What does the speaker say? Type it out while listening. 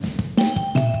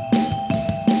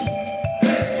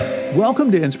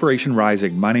Welcome to Inspiration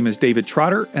Rising. My name is David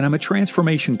Trotter, and I'm a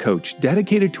transformation coach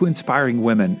dedicated to inspiring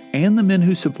women and the men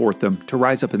who support them to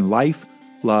rise up in life,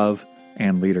 love,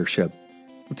 and leadership.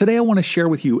 Today, I want to share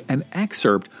with you an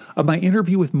excerpt of my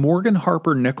interview with Morgan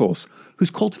Harper Nichols, who's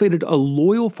cultivated a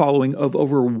loyal following of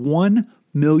over 1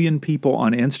 million people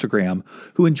on Instagram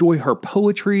who enjoy her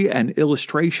poetry and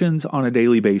illustrations on a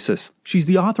daily basis. She's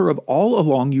the author of All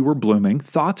Along You Were Blooming,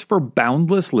 Thoughts for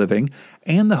Boundless Living,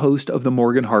 and the host of the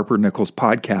Morgan Harper Nichols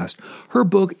podcast. Her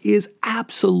book is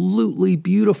absolutely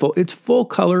beautiful. It's full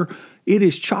color. It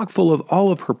is chock full of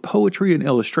all of her poetry and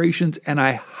illustrations, and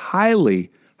I highly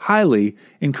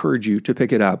encourage you to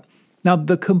pick it up. Now,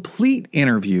 the complete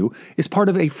interview is part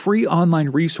of a free online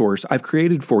resource I've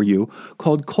created for you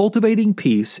called Cultivating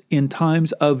Peace in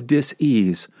Times of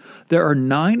Dis-Ease. There are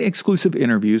 9 exclusive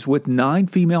interviews with 9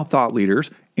 female thought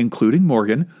leaders, including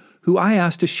Morgan, who I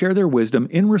asked to share their wisdom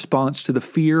in response to the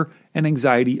fear and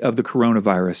anxiety of the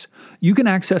coronavirus. You can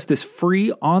access this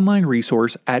free online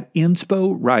resource at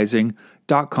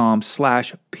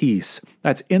insporising.com/peace.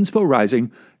 That's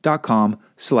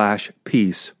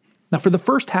insporising.com/peace. Now, for the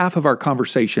first half of our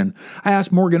conversation, I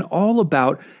asked Morgan all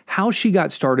about how she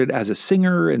got started as a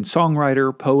singer and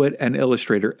songwriter, poet, and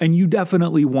illustrator, and you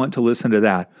definitely want to listen to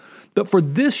that. But for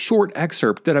this short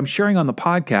excerpt that I'm sharing on the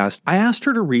podcast, I asked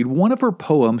her to read one of her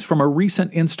poems from a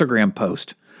recent Instagram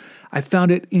post. I found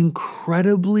it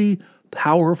incredibly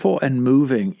powerful and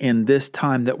moving in this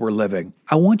time that we're living.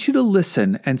 I want you to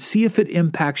listen and see if it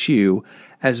impacts you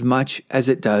as much as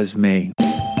it does me.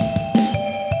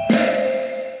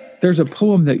 There's a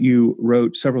poem that you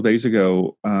wrote several days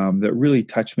ago that really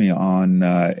touched me on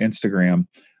Instagram.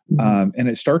 And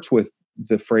it starts with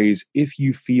the phrase, if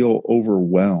you feel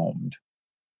overwhelmed.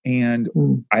 And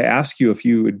I ask you if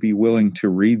you would be willing to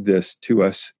read this to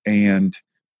us. And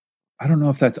I don't know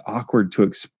if that's awkward to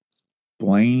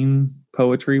explain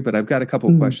poetry, but I've got a couple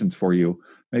of questions for you.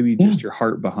 Maybe just your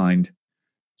heart behind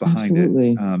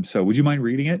Absolutely. it. So would you mind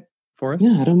reading it for us?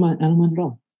 Yeah, I don't mind at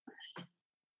all.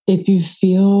 If you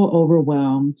feel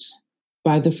overwhelmed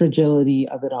by the fragility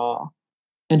of it all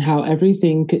and how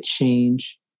everything could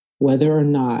change, whether or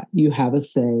not you have a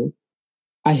say,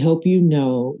 I hope you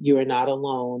know you are not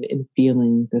alone in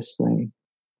feeling this way.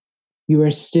 You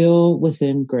are still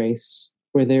within grace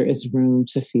where there is room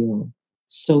to feel.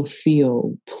 So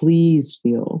feel, please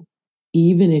feel,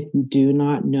 even if you do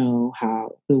not know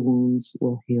how the wounds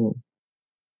will heal.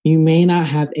 You may not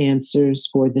have answers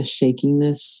for the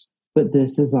shakiness, but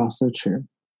this is also true.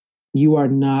 You are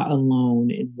not alone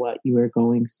in what you are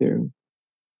going through,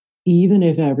 even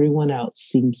if everyone else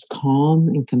seems calm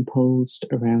and composed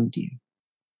around you.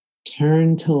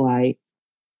 Turn to light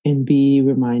and be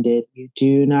reminded you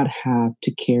do not have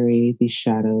to carry these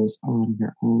shadows on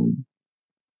your own.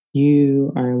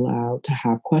 You are allowed to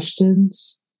have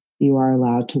questions. You are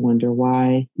allowed to wonder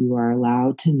why. You are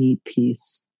allowed to need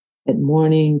peace at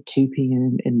morning, 2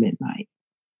 p.m., and midnight.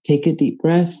 Take a deep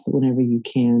breath whenever you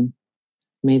can.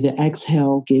 May the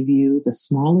exhale give you the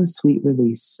smallest sweet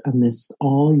release amidst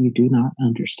all you do not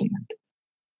understand.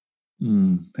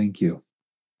 Thank you.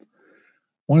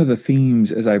 One of the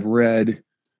themes, as I've read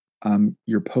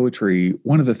your poetry,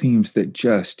 one of the themes that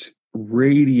just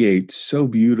radiates so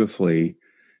beautifully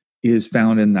is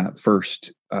found in that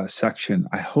first section.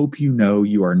 I hope you know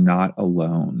you are not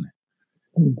alone.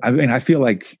 I feel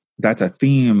like that's a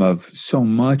theme of so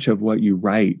much of what you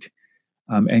write.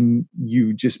 And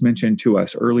you just mentioned to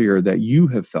us earlier that you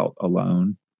have felt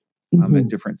alone at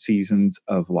different seasons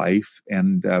of life.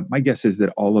 And my guess is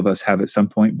that all of us have at some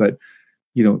point, but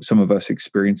some of us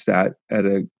experience that at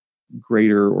a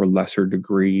greater or lesser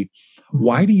degree.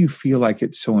 Why do you feel like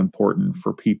it's so important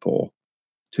for people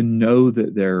to know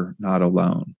that they're not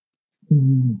alone?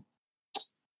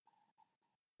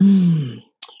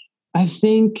 I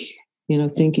think,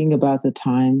 thinking about the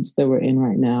times that we're in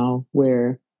right now,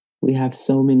 where we have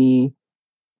so many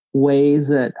ways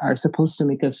that are supposed to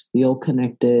make us feel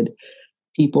connected,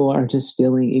 people are just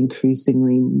feeling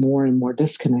increasingly more and more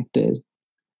disconnected.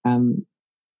 I'm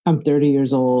 30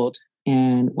 years old,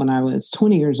 and when I was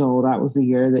 20 years old, that was the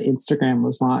year that Instagram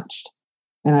was launched.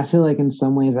 And I feel like in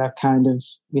some ways I've kind of,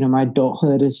 my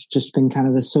adulthood has just been kind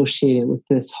of associated with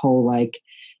this whole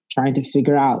trying to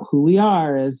figure out who we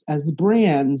are as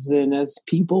brands and as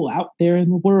people out there in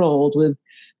the world with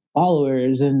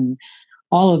followers and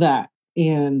all of that.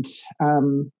 And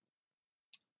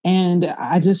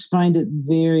I just find it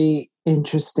very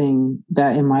interesting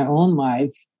that in my own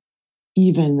life,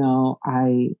 even though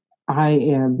I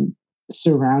am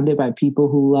surrounded by people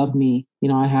who love me,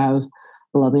 I have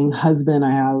a loving husband,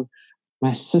 I have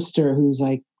my sister who's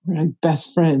we're like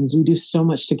best friends. We do so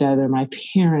much together. My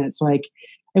parents, like,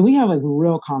 and we have like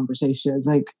real conversations.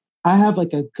 Like, I have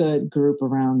like a good group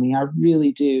around me. I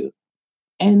really do.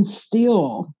 And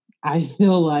still, I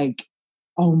feel like,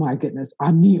 oh my goodness,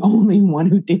 I'm the only one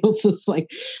who deals with, like,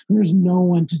 there's no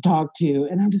one to talk to.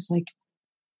 And I'm just like,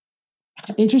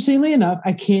 interestingly enough,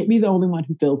 I can't be the only one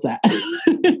who feels that.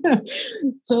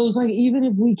 So it's like, even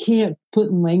if we can't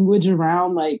put language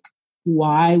around like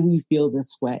why we feel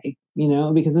this way,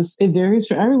 because it varies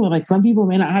for everyone. Like, some people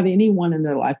may not have anyone in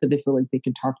their life that they feel like they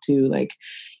can talk to. Like,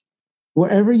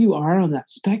 wherever you are on that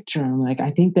spectrum, like,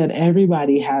 I think that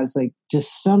everybody has like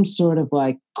just some sort of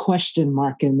like question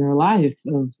mark in their life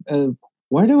of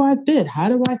where do I fit? How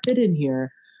do I fit in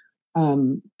here?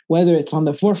 Whether it's on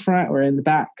the forefront or in the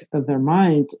back of their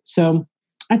mind. So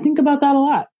I think about that a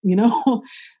lot,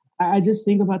 I just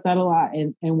think about that a lot.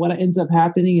 And what ends up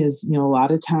happening is, a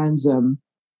lot of times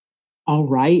I'll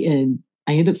write and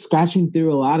I end up scratching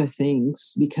through a lot of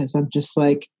things because I'm just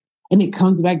like, and it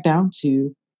comes back down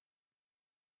to,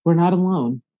 we're not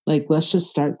alone. Like, let's just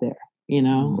start there,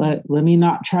 let me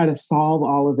not try to solve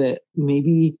all of it.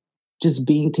 Maybe just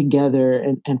being together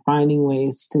and finding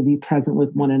ways to be present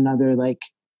with one another. Like,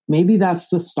 maybe that's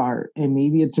the start, and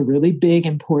maybe it's a really big,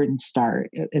 important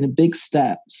start and a big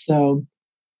step. So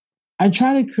I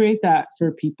try to create that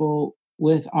for people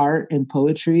with art and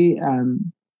poetry,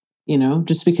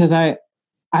 just because I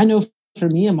know for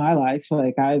me in my life,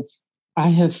 like, I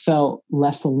have felt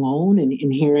less alone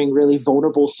in hearing really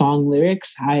vulnerable song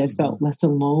lyrics. I have felt less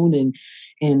alone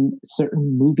in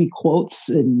certain movie quotes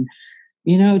and,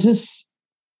 just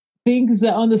things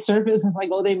that on the surface is like,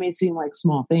 oh, they may seem like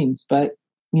small things, but,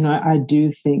 I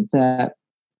do think that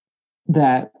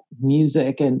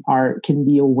music and art can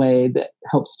be a way that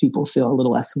helps people feel a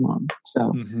little less alone.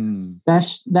 So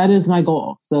that is my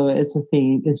goal. So it's a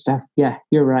theme. Yeah,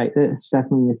 you're right. It's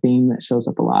definitely a theme that shows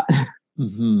up a lot.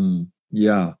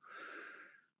 Yeah.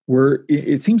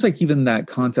 It seems like even that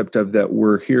concept of that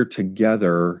we're here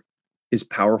together is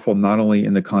powerful, not only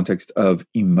in the context of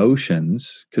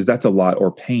emotions, because that's a lot, or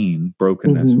pain,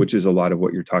 brokenness, which is a lot of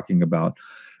what you're talking about,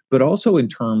 but also in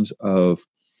terms of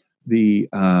the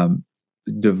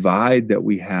divide that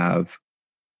we have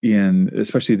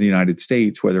especially the United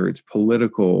States, whether it's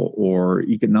political or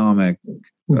economic,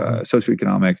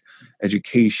 socioeconomic,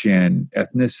 education,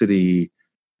 ethnicity,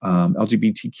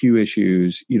 LGBTQ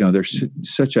issues.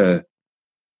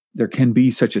 There can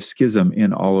be such a schism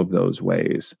in all of those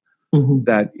ways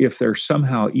that if there's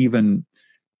somehow even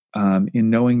in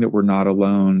knowing that we're not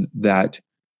alone, that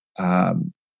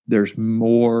there's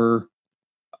more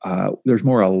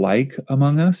alike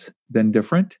among us than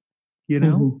different, Yeah,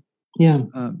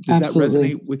 does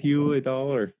absolutely. that resonate with you at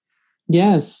all? Or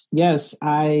yes.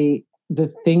 The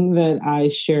thing that I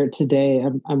shared today,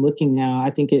 I'm looking now, I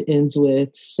think it ends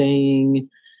with saying,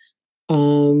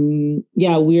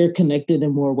 we are connected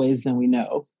in more ways than we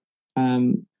know.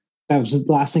 That was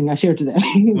the last thing I shared today.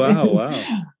 Wow.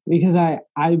 Because I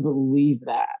believe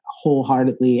that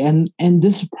wholeheartedly. And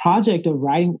this project of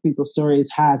writing people's stories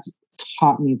has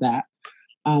taught me that.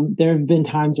 There have been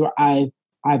times where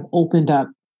I've opened up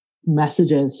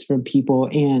messages from people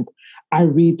and I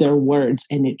read their words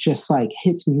and it just like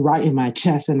hits me right in my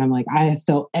chest. And I'm like, I have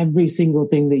felt every single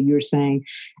thing that you're saying.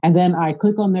 And then I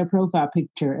click on their profile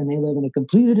picture and they live in a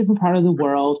completely different part of the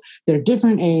world. They're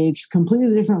different age,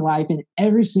 completely different life in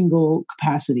every single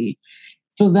capacity.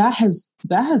 So that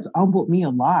has humbled me a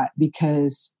lot,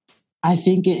 because I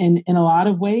think in a lot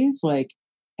of ways, like,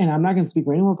 and I'm not going to speak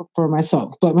for anyone for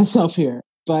myself, but myself here,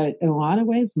 but in a lot of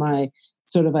ways, my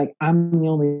sort of like, I'm the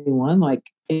only one, like,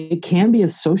 it can be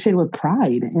associated with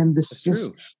pride and this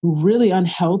just really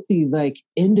unhealthy, like,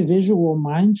 individual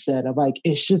mindset of like,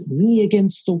 it's just me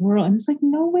against the world. And it's like,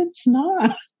 no, it's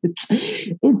not.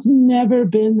 It's never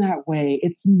been that way.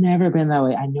 It's never been that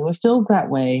way. I know it feels that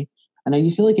way. I know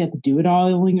you feel like you have to do it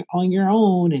all on your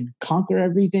own and conquer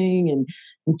everything, and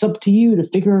it's up to you to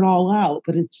figure it all out,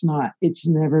 but it's not. It's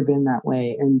never been that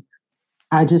way. And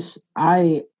I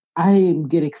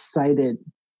get excited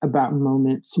about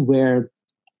moments that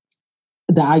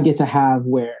I get to have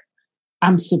where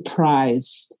I'm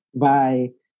surprised by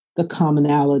the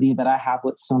commonality that I have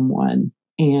with someone.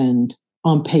 And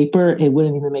on paper, it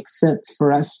wouldn't even make sense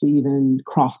for us to even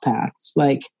cross paths.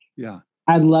 Like,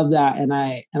 I love that. And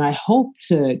I hope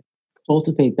to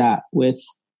cultivate that with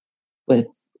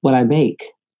what I make.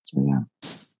 So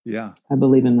I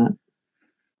believe in that.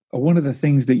 One of the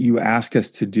things that you ask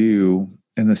us to do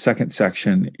in the second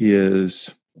section is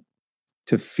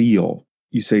to feel.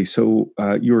 you say, so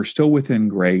you are still within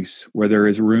grace where there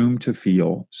is room to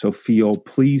feel. So feel,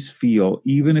 please feel,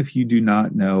 even if you do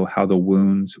not know how the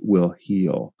wounds will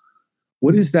heal.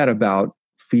 What is that about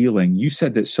feeling? You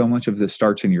said that so much of this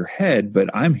starts in your head, but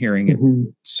I'm hearing it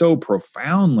so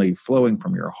profoundly flowing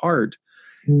from your heart,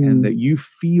 and that you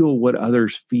feel what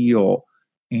others feel,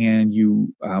 and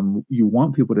you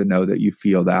want people to know that you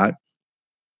feel that.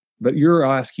 But you're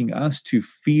asking us to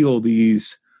feel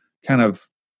these kind of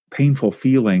painful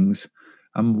feelings.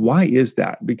 Why is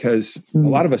that? Because a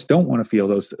lot of us don't want to feel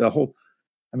those. The whole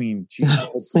point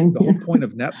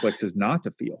of Netflix is not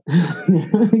to feel.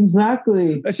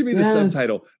 Exactly. That should be the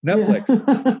subtitle.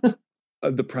 Netflix,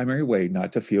 the primary way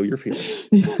not to feel your feelings.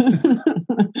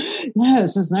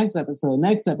 It's just next episode,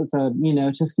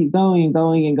 just keep going and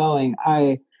going and going.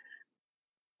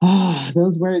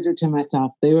 Those words are to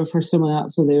myself. They were for someone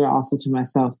else, so they were also to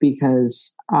myself,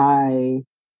 because I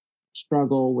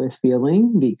struggle with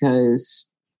feeling, because,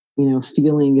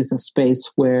 feeling is a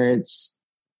space where it's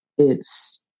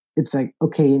like,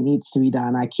 okay, it needs to be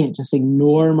done. I can't just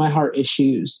ignore my heart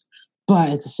issues, but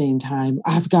at the same time,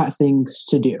 I've got things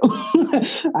to do.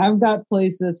 I've got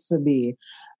places to be.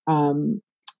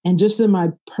 And just in my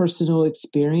personal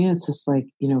experience, it's like,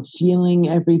 feeling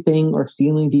everything or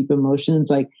feeling deep emotions,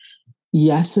 like,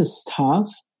 yes, it's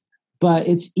tough, but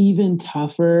it's even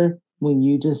tougher when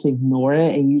you just ignore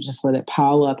it and you just let it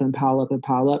pile up and pile up and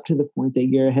pile up to the point that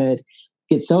your head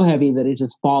gets so heavy that it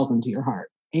just falls into your heart.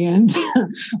 And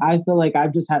I feel like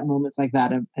I've just had moments like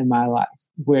that in my life,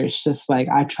 where it's just like,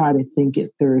 I try to think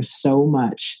it through so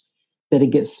much that it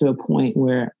gets to a point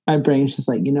where my brain's just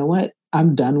like, you know what?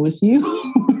 I'm done with you.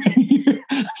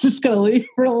 I'm just going to leave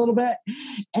for a little bit.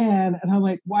 And I'm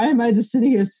like, why am I just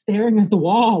sitting here staring at the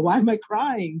wall? Why am I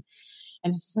crying?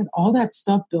 And it's just like all that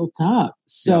stuff built up.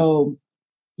 So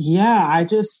I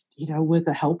just, with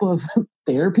the help of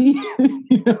therapy,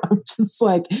 I'm just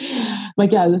like,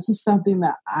 this is something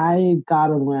that I got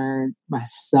to learn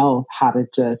myself, how to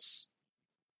just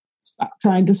stop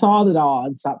trying to solve it all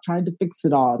and stop trying to fix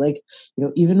it all. Like,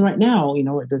 even right now,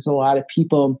 there's a lot of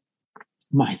people,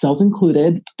 myself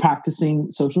included,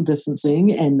 practicing social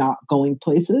distancing and not going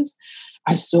places.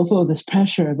 I still feel this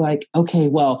pressure of like, okay,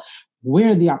 well,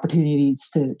 where are the opportunities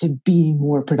to be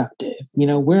more productive?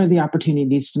 Where are the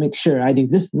opportunities to make sure I do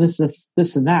this and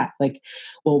this and that? Like,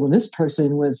 well, when this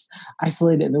person was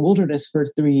isolated in the wilderness for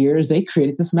 3 years, they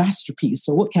created this masterpiece.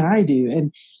 So what can I do?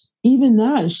 And even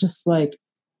that is just like,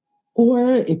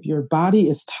 or if your body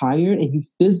is tired and you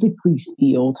physically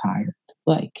feel tired,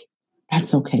 like,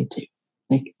 that's okay too.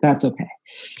 Like, that's okay.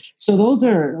 So those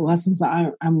are lessons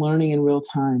that I'm learning in real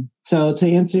time. So to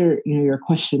answer, your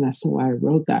question as to why I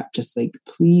wrote that, just like,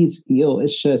 please feel.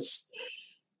 It's just,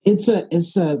 it's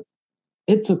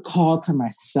a call to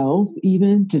myself,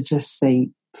 even to just say,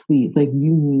 please, like,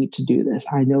 you need to do this.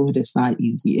 I know it is not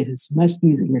easy. It is much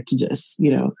easier to just,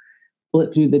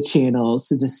 flip through the channels,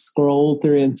 to just scroll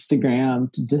through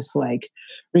Instagram, to just like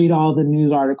read all the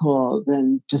news articles,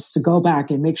 and just to go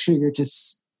back and make sure you're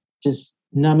just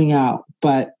numbing out.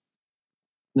 But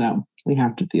no, we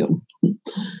have to feel. I'm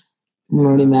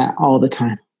learning that all the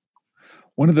time.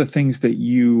 One of the things that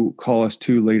you call us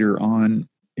to later on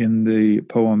in the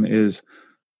poem is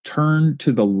turn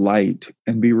to the light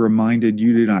and be reminded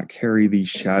you do not carry these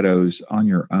shadows on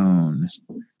your own.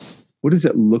 What does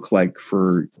it look like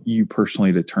for you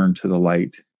personally to turn to the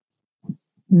light?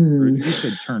 Or you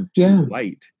said turn to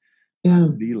light.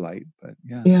 The light, but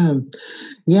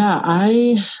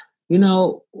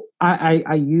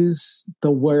I use the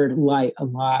word light a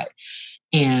lot.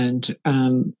 And,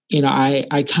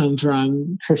 I come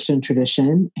from Christian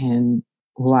tradition and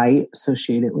light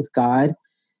associated with God.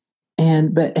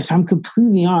 But if I'm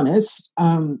completely honest,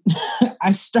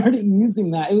 I started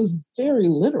using that. It was very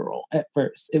literal at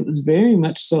first. It was very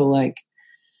much so like,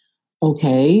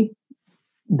 okay,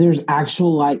 there's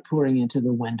actual light pouring into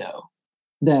the window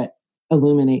that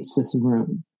illuminates this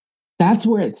room. That's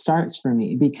where it starts for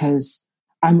me, because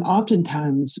I'm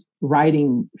oftentimes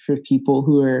writing for people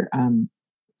who are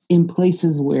in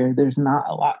places where there's not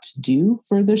a lot to do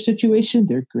for their situation.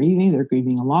 They're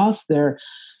grieving a loss, they're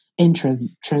in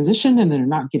transition, and they're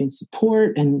not getting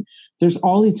support. And there's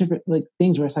all these different like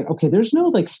things where it's like, okay, there's no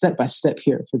like step-by-step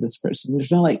here for this person.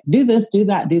 There's no like, do this, do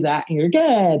that, and you're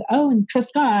good. Oh, and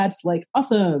trust God, like,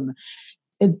 awesome.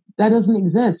 That doesn't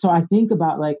exist. So I think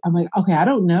about like, I'm like, okay, I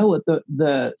don't know what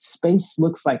the space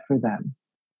looks like for them,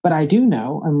 but I do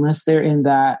know, unless they're in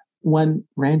that one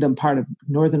random part of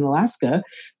northern Alaska,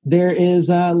 there is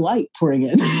light pouring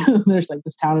in. There's like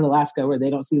this town in Alaska where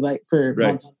they don't see light for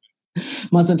months.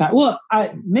 months and time. Well,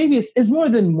 maybe it's more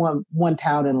than one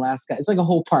town in Alaska. It's like a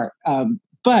whole park.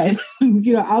 But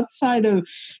outside of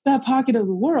that pocket of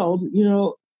the world,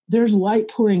 there's light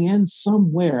pouring in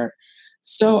somewhere.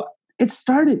 So it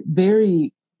started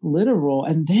very literal,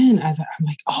 and then I'm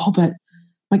like, oh, but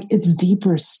like it's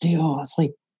deeper still. It's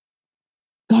like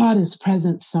God is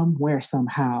present somewhere,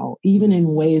 somehow, even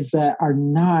in ways that are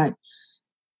not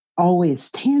always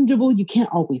tangible. You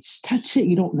can't always touch it.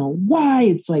 You don't know why.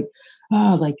 It's like,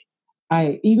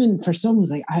 even for someone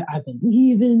who's like, I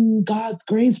believe in God's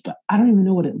grace, but I don't even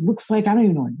know what it looks like. I don't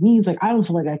even know what it means. Like, I don't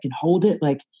feel like I can hold it.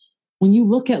 Like when you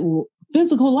look at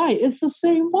physical light, it's the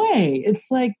same way. It's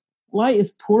like light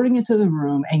is pouring into the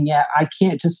room, and yet I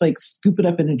can't just like scoop it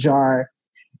up in a jar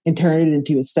and turn it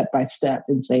into a step-by-step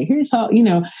and say, here's how,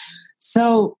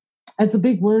 So it's a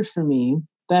big word for me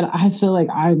that I feel like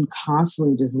I'm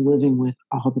constantly just living with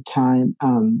all the time.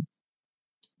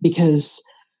 Because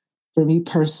for me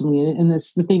personally, and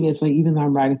this, the thing is, like, even though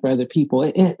I'm writing for other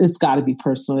people, it's got to be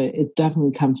personal. It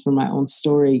definitely comes from my own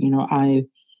story.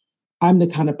 I'm the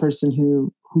kind of person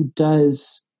who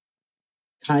does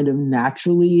kind of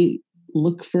naturally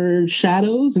look for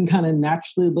shadows and kind of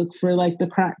naturally look for like the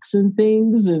cracks and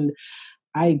things. And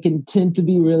I can tend to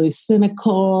be really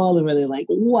cynical and really like,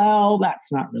 well,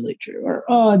 that's not really true, or,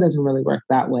 oh, it doesn't really work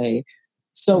that way.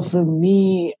 So for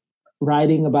me,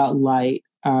 writing about light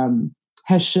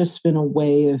has just been a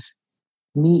way of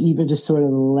me even just sort of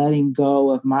letting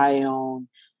go of my own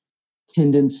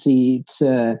tendency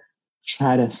to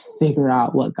try to figure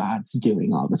out what God's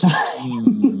doing all the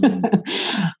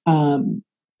time.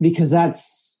 Because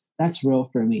that's real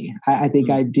for me. I think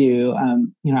I do.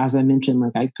 As I mentioned,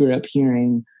 like I grew up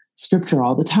hearing scripture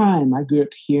all the time. I grew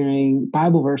up hearing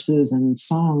Bible verses and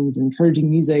songs,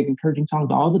 encouraging music, encouraging songs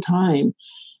all the time.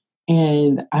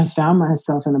 And I found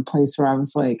myself in a place where I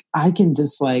was like, I can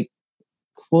just like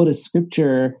quote a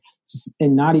scripture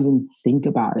and not even think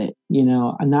about it,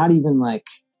 and not even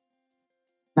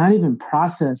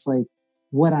process like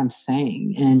what I'm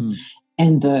saying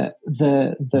and the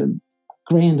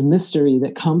grand mystery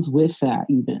that comes with that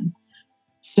even.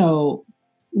 So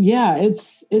yeah,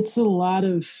 it's a lot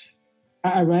of,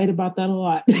 I write about that a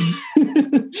lot.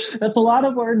 That's a lot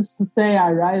of words to say.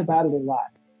 I write about it a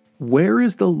lot. Where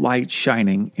is the light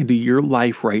shining into your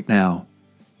life right now?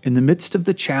 In the midst of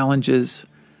the challenges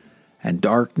and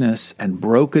darkness and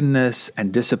brokenness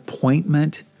and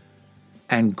disappointment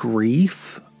and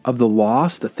grief of the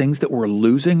loss, the things that we're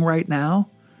losing right now,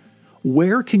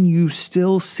 where can you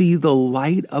still see the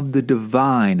light of the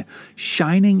divine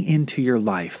shining into your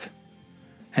life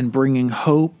and bringing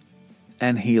hope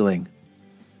and healing?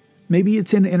 Maybe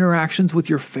it's in interactions with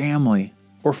your family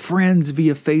or friends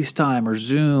via FaceTime or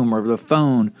Zoom or the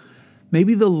phone.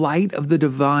 Maybe the light of the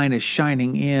divine is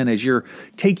shining in as you're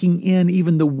taking in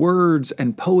even the words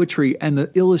and poetry and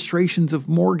the illustrations of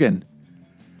Morgan.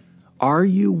 Are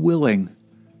you willing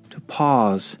to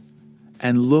pause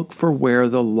and look for where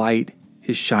the light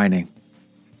is shining?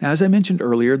 Now, as I mentioned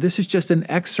earlier, this is just an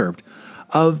excerpt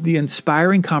of the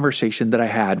inspiring conversation that I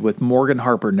had with Morgan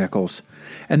Harper Nichols.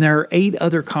 And there are 8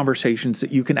 other conversations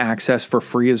that you can access for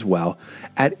free as well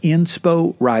at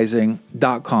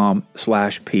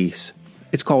insporising.com/peace.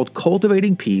 It's called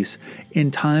Cultivating Peace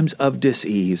in Times of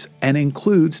Dis-ease and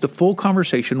includes the full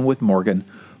conversation with Morgan,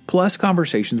 plus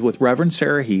conversations with Reverend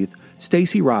Sarah Heath,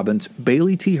 Stacey Robbins,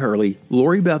 Bailey T. Hurley,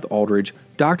 Lori Beth Aldridge,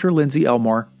 Dr. Lindsay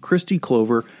Elmore, Christy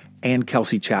Clover, and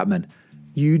Kelsey Chapman.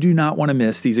 You do not want to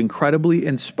miss these incredibly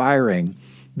inspiring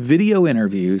video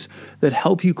interviews that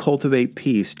help you cultivate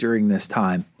peace during this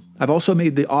time. I've also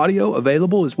made the audio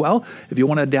available as well. If you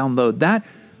want to download that,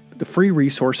 the free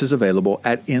resources available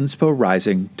at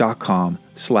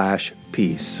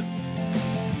insporising.com/peace.